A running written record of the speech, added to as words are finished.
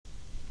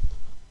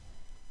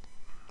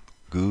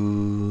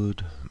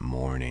Good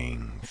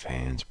morning,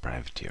 fans.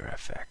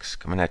 PrivateerFX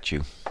coming at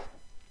you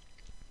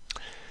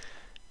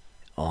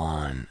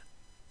on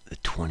the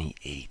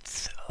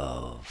 28th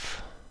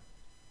of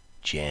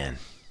Jan.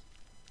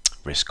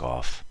 Risk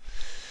off.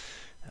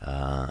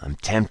 I'm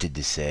tempted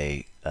to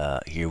say,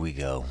 here we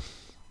go,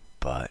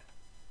 but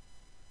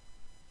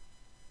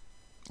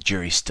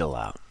jury's still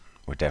out.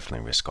 We're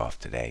definitely risk off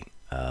today.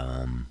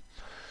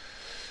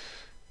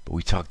 But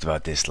we talked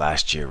about this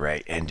last year,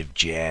 right? End of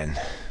Jan,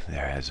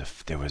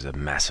 there was a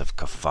massive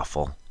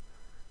kerfuffle,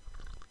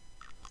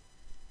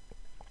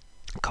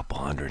 a couple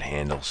hundred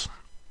handles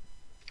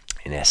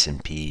in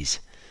S&Ps,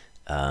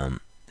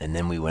 and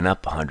then we went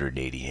up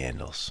 180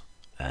 handles,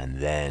 and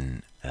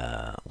then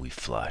we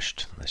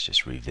flushed. Let's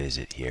just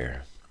revisit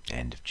here,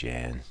 end of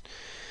Jan.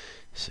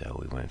 So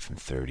we went from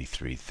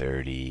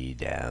 33.30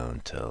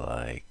 down to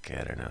like,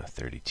 I don't know,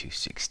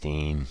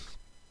 32.16.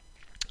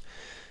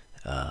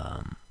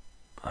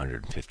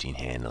 115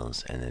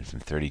 handles, and then from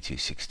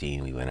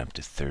 32.16 we went up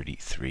to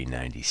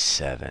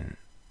 33.97.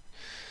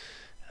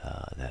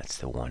 That's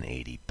the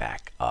 180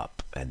 back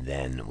up, and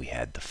then we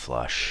had the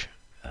flush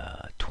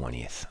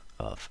 20th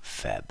of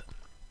Feb.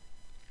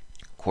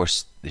 Of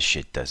course, this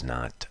shit does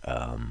not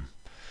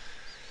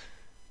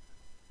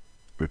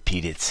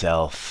repeat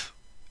itself.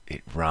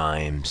 It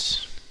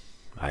rhymes.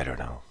 I don't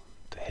know,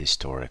 the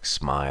historic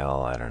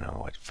smile. I don't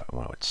know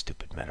what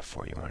stupid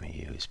metaphor you want to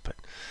use, but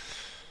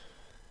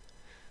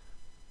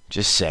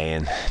just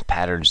saying,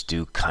 patterns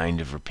do kind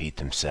of repeat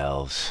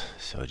themselves,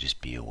 so just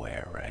be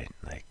aware, right?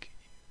 Like,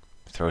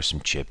 throw some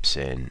chips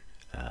in.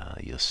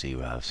 You'll see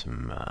we'll have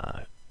some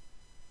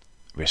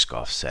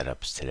risk-off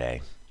setups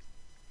today.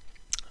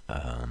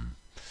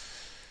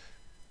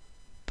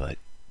 But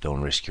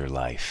don't risk your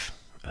life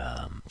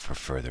for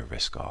further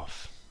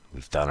risk-off.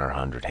 We've done our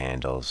 100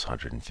 handles,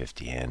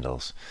 150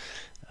 handles.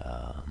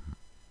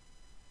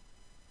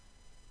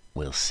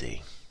 We'll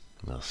see.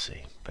 We'll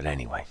see. But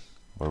anyway,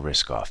 we're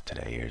risk off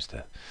today.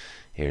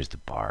 Here's the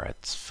bar.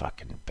 It's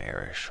fucking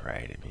bearish,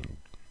 right? I mean,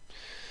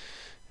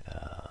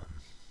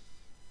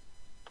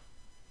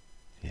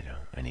 you know,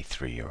 any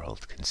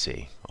 3-year-old can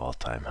see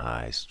all-time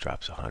highs.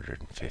 Drops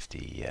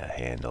 150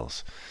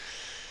 handles.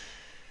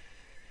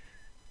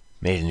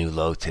 Made a new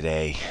low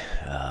today,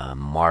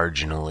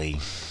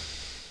 marginally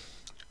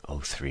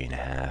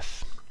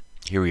 03.5.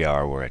 Here we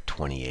are. We're at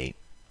 28.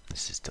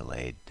 This is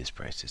delayed. This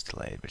price is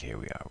delayed, but here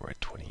we are. We're at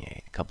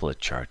 28. A couple of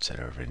charts that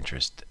are of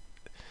interest.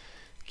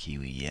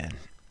 Kiwi yen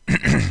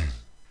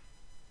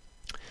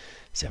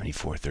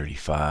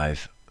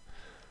 74.35.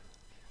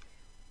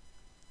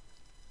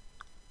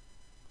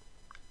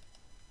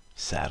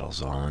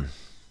 Saddles on.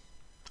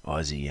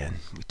 Aussie yen.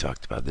 We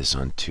talked about this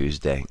on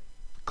Tuesday.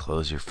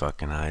 Close your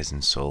fucking eyes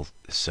and sell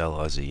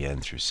Aussie yen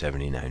through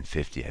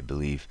 79.50, I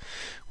believe,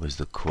 was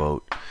the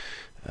quote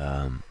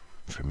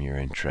from your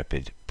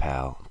intrepid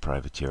pal,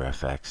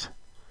 PrivateerFX.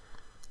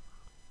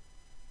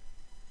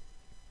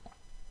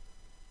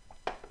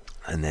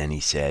 And then he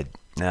said,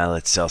 now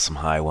let's sell some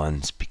high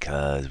ones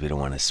because we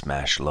don't want to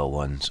smash low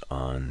ones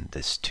on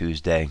this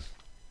Tuesday.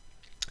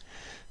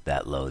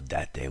 That load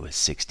that day was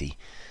 60.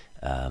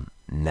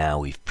 Now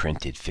we've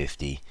printed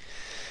 50.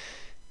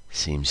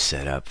 Seems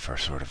set up for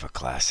sort of a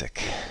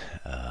classic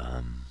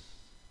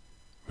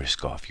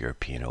risk-off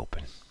European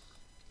Open.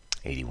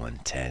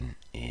 81.10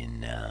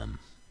 in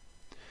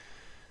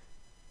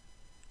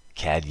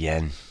CAD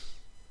yen.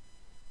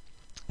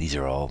 These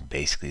are all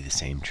basically the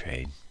same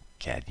trade.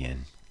 CAD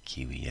yen,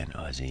 Kiwi yen,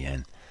 Aussie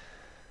yen.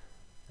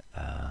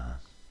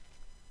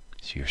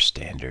 So your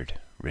standard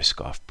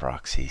risk-off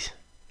proxies.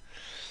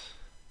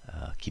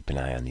 Keep an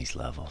eye on these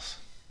levels.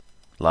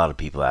 A lot of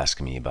people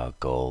asking me about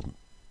gold.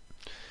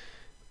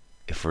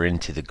 If we're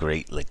into the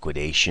great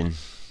liquidation,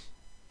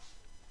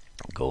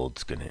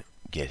 gold's gonna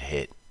get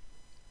hit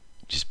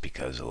just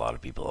because a lot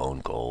of people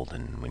own gold,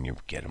 and when you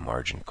get a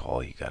margin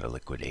call, you gotta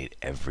liquidate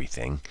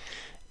everything,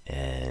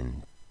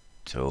 and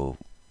so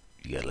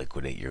you gotta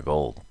liquidate your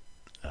gold.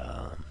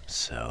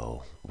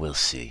 So we'll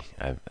see.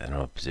 I don't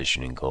have a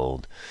position in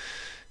gold,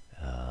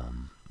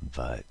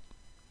 but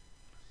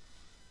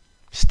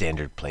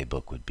standard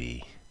playbook would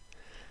be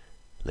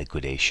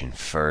liquidation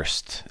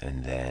first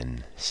and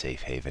then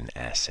safe haven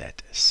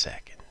asset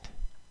second.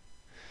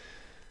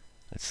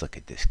 Let's look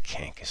at this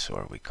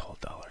cankersaur we call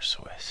dollar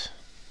Swiss.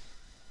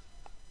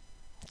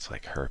 It's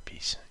like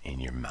herpes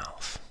in your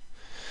mouth.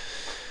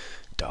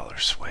 Dollar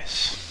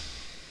Swiss.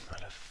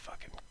 What a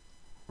fucking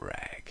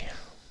rag.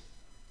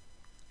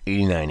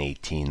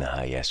 89.18 the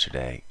high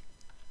yesterday.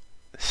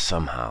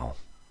 Somehow,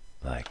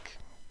 like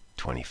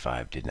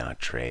 25 did not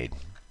trade.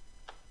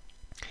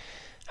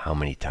 How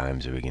many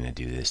times are we going to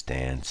do this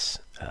dance?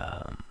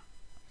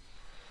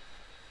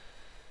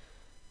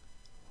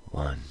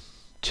 1,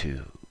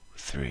 2,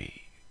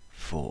 3,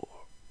 4,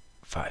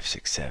 5,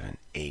 6, 7,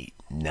 8,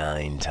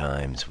 9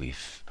 times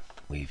we've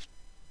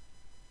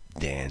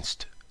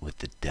danced with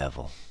the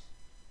devil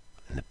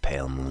in the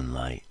pale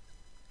moonlight,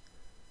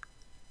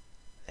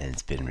 and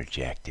it's been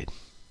rejected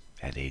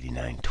at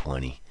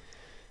 89.20.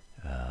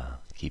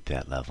 Keep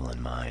that level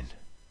in mind.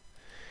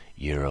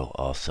 Euro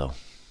also.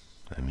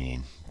 I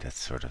mean, that's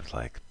sort of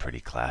like pretty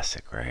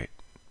classic, right?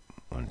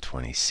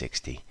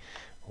 120.60.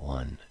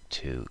 1,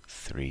 2,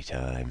 3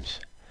 times.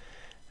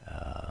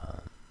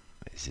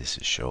 Is this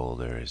a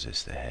shoulder? Is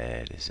this the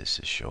head? Is this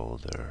a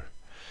shoulder?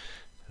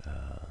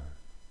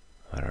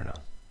 I don't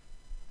know.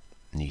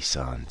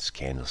 Nissan's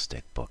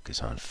candlestick book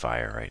is on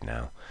fire right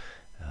now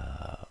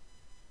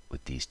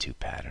with these two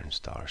patterns,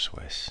 dollar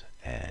Swiss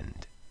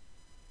and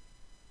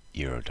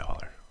euro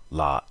dollar.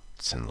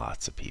 Lots and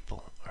lots of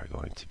people are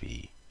going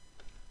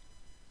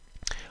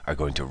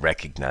to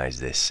recognize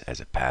this as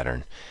a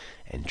pattern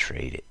and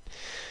trade it.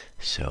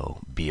 So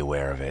be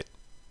aware of it.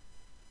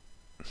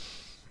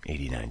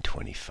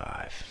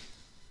 89.25.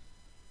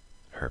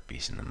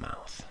 Herpes in the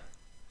mouth.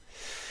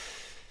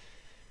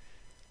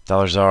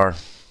 Dollar ZAR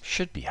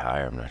should be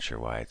higher. I'm not sure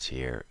why it's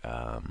here.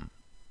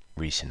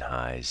 Recent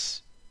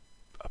highs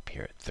up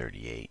here at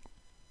 38.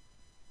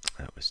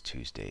 That was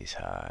Tuesday's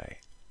high.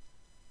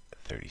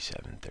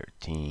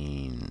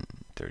 37.13,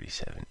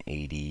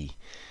 37.80.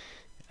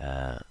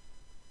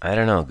 I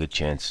don't know. Good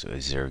chance.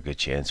 Is there a good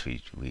chance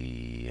we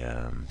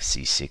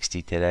see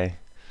 60 today?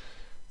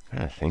 I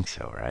don't think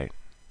so, right?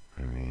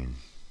 I mean,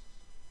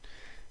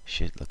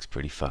 shit looks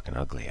pretty fucking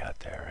ugly out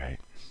there, right?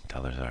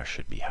 Dollar ZAR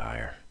should be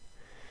higher.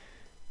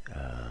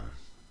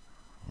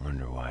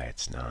 Wonder why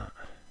it's not.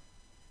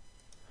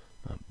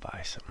 I'll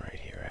buy some right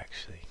here,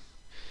 actually.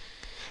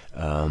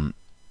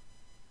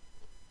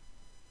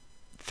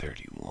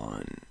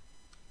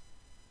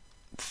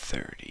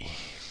 31.30.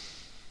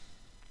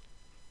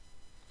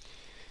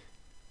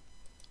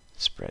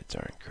 Spreads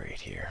aren't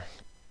great here.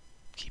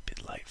 Keep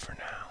it light for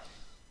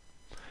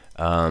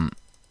now.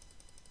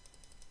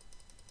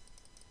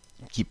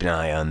 Keep an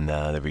eye on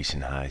the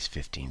recent highs,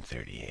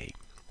 15.38.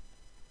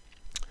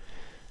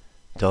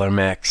 Dollar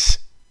Max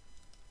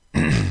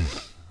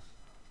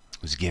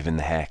was given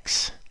the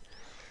hex.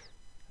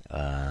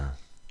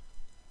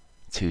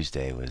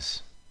 Tuesday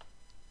was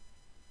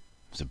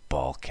a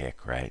ball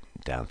kick, right?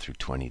 Down through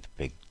 20, the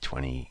big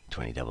 20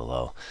 double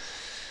O.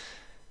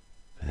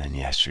 And then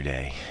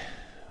yesterday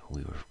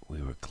we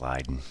were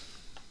gliding.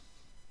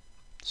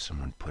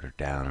 Someone put her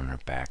down on her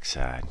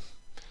backside.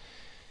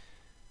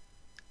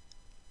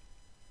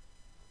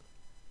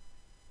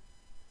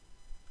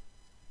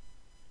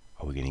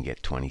 Are we going to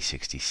get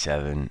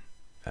 2067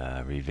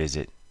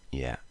 revisit?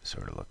 Yeah,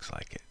 sort of looks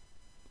like it.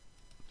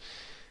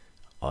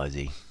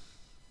 Aussie.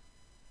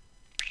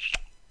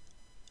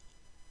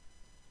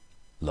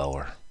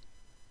 Lower.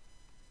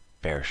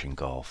 Bearish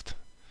engulfed.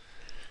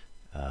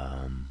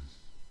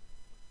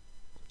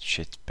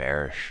 Shit's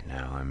bearish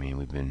now. I mean,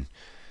 we've been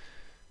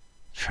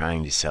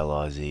trying to sell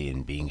Aussie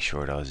and being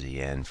short Aussie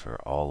yen for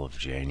all of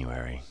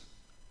January.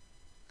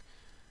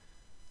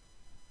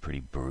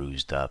 Pretty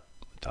bruised up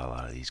with a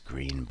lot of these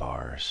green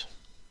bars.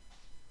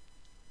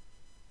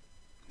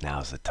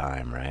 Now's the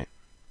time, right?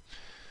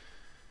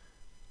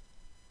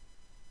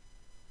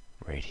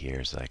 Right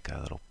here is like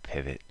a little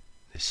pivot.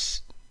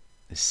 This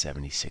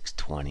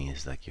 76.20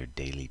 is like your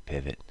daily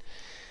pivot.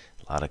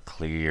 A lot of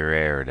clear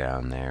air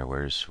down there.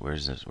 Where's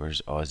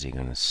Aussie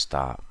gonna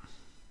stop?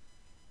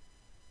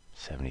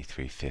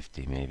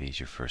 73.50 maybe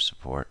is your first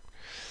support.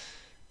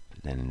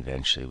 But then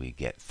eventually we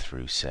get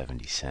through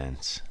 70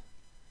 cents.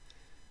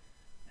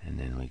 And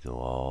then we go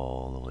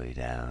all the way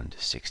down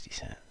to 60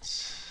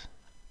 cents.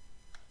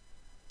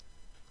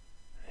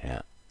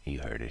 Yeah, you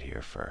heard it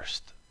here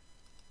first.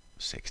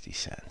 60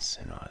 cents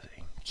in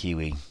Aussie.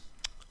 Kiwi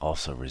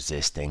also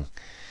resisting.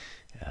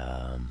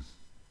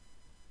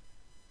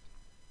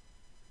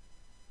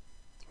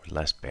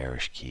 Less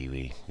bearish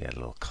Kiwi. We got a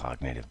little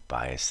cognitive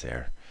bias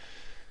there.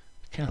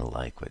 Kind of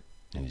like what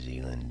New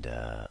Zealand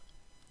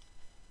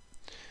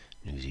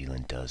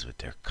does with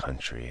their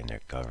country and their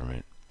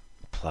government.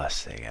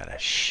 Plus, they got a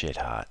shit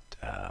hot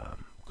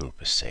group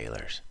of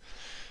sailors,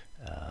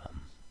 and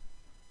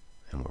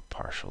we're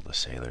partial to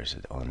sailors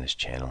on this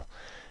channel.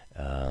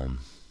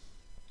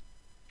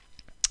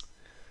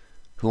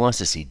 Who wants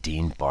to see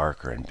Dean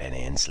Barker and Ben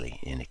Ansley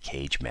in a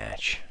cage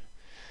match?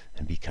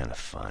 That'd be kind of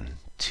fun.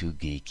 Two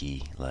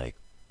geeky, like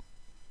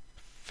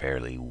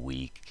fairly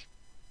weak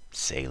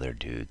sailor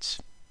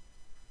dudes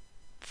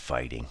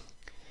fighting.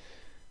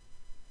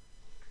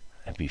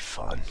 That'd be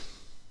fun.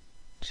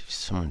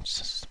 Someone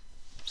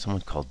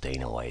call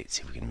Dana White,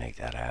 see if we can make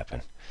that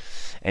happen.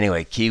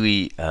 Anyway,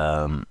 Kiwi,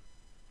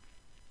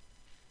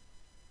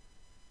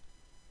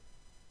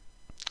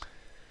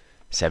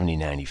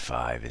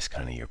 70.95 is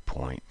kind of your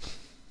point.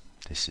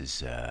 This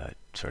is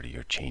sort of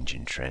your change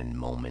in trend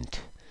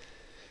moment.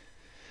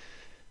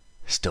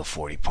 Still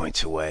 40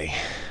 points away.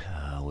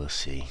 We'll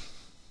see.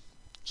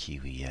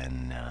 Kiwi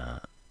yen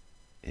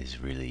is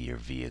really your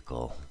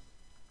vehicle.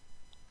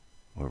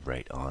 We're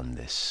right on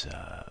this.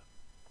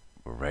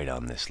 We're right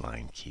on this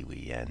line,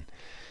 Kiwi yen.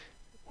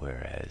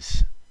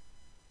 Whereas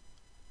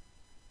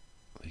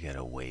we got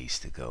a ways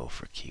to go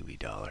for Kiwi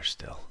dollar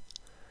still.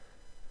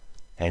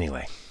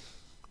 Anyway,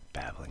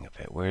 babbling a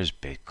bit. Where's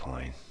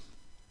Bitcoin?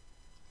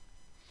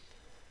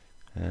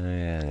 Oh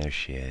yeah, there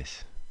she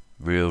is.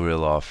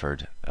 Real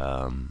offered.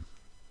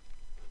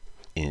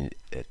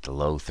 at the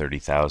low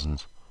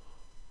 30,000s.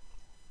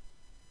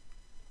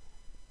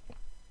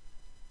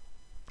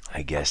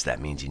 I guess that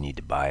means you need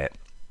to buy it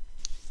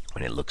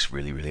when it looks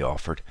really, really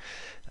offered.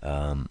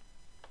 We're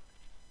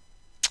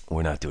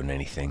not doing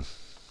anything.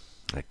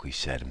 Like we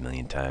said a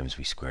million times,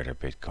 we squared our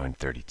Bitcoin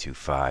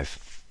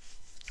 32.5.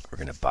 We're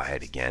going to buy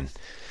it again.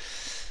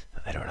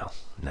 I don't know,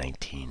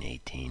 19,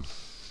 18.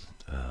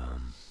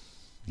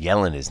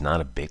 Yellen is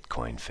not a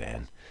Bitcoin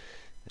fan.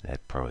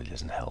 That probably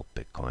doesn't help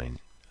Bitcoin.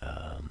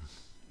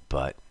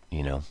 But,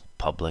 you know,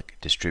 public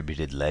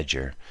distributed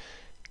ledger,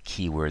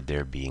 keyword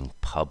there being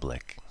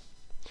public.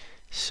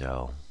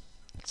 So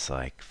it's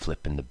like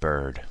flipping the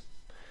bird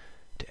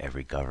to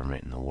every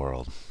government in the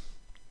world.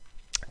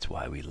 That's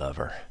why we love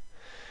her,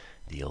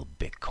 the old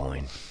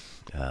Bitcoin.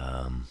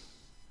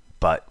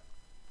 But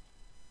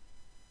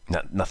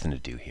nothing to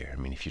do here. I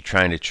mean, if you're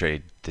trying to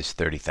trade this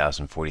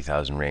 30,000,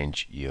 40,000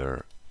 range,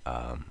 you're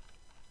a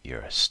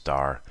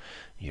star,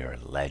 you're a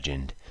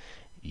legend.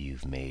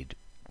 You've made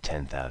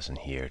 10,000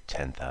 here,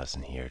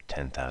 10,000 here,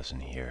 10,000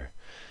 here.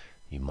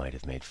 You might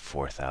have made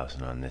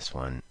 4,000 on this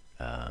one.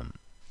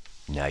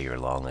 Now you're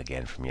long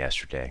again from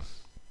yesterday.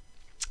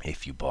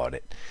 If you bought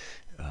it,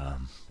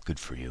 good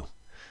for you.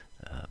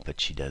 But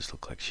she does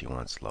look like she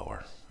wants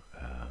lower.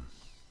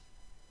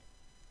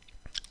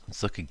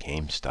 Let's look at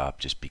GameStop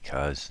just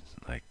because,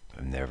 like,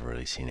 I've never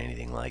really seen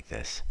anything like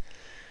this.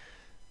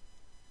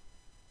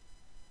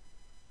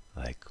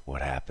 Like,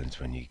 what happens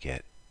when you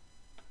get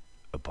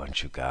a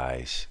bunch of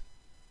guys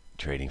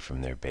trading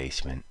from their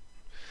basement?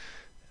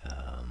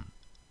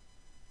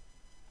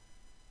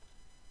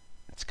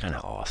 It's kind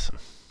of awesome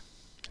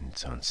in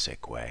its own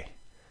sick way.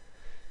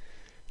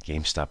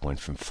 GameStop went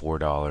from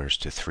 $4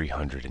 to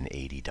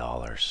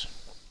 $380.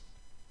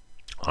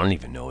 I don't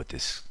even know what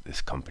this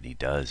company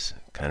does.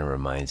 It kind of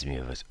reminds me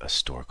of a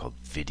store called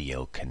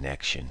Video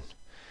Connection.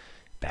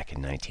 Back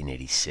in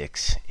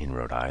 1986 in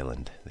Rhode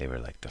Island, they were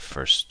like the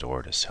first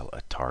store to sell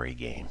Atari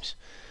games.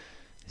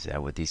 Is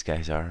that what these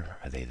guys are?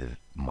 Are they the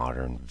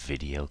modern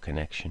Video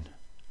Connection?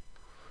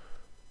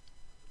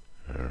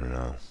 I don't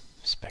know.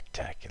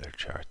 Spectacular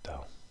chart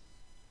though.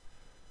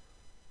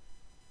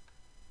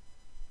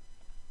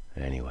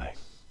 Anyway,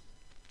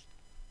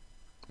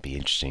 be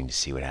interesting to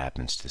see what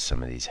happens to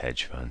some of these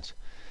hedge funds.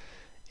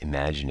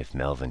 Imagine if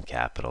Melvin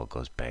Capital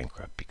goes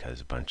bankrupt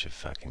because a bunch of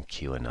fucking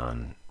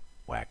QAnon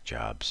whack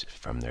jobs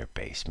from their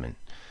basement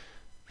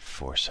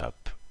force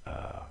up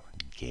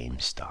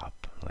GameStop,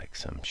 like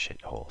some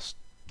shithole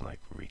like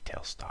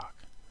retail stock.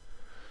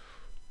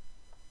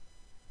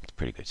 It's a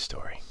pretty good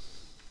story.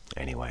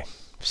 Anyway,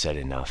 I've said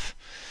enough.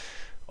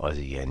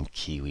 Aussie yen,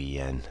 Kiwi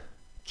yen,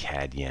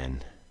 CAD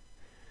yen,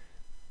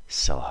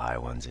 sell high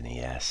ones in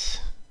ES.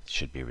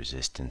 Should be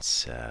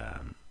resistance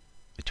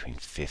between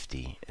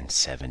 50 and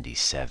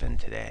 77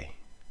 today.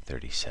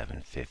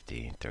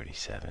 37.50 and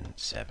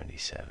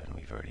 37.77.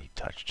 We've already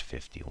touched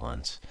 50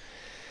 once.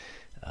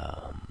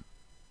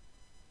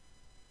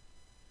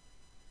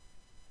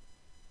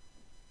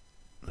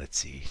 Let's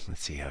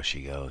see how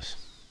she goes.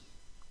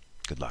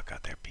 Good luck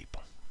out there,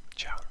 people.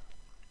 Ciao.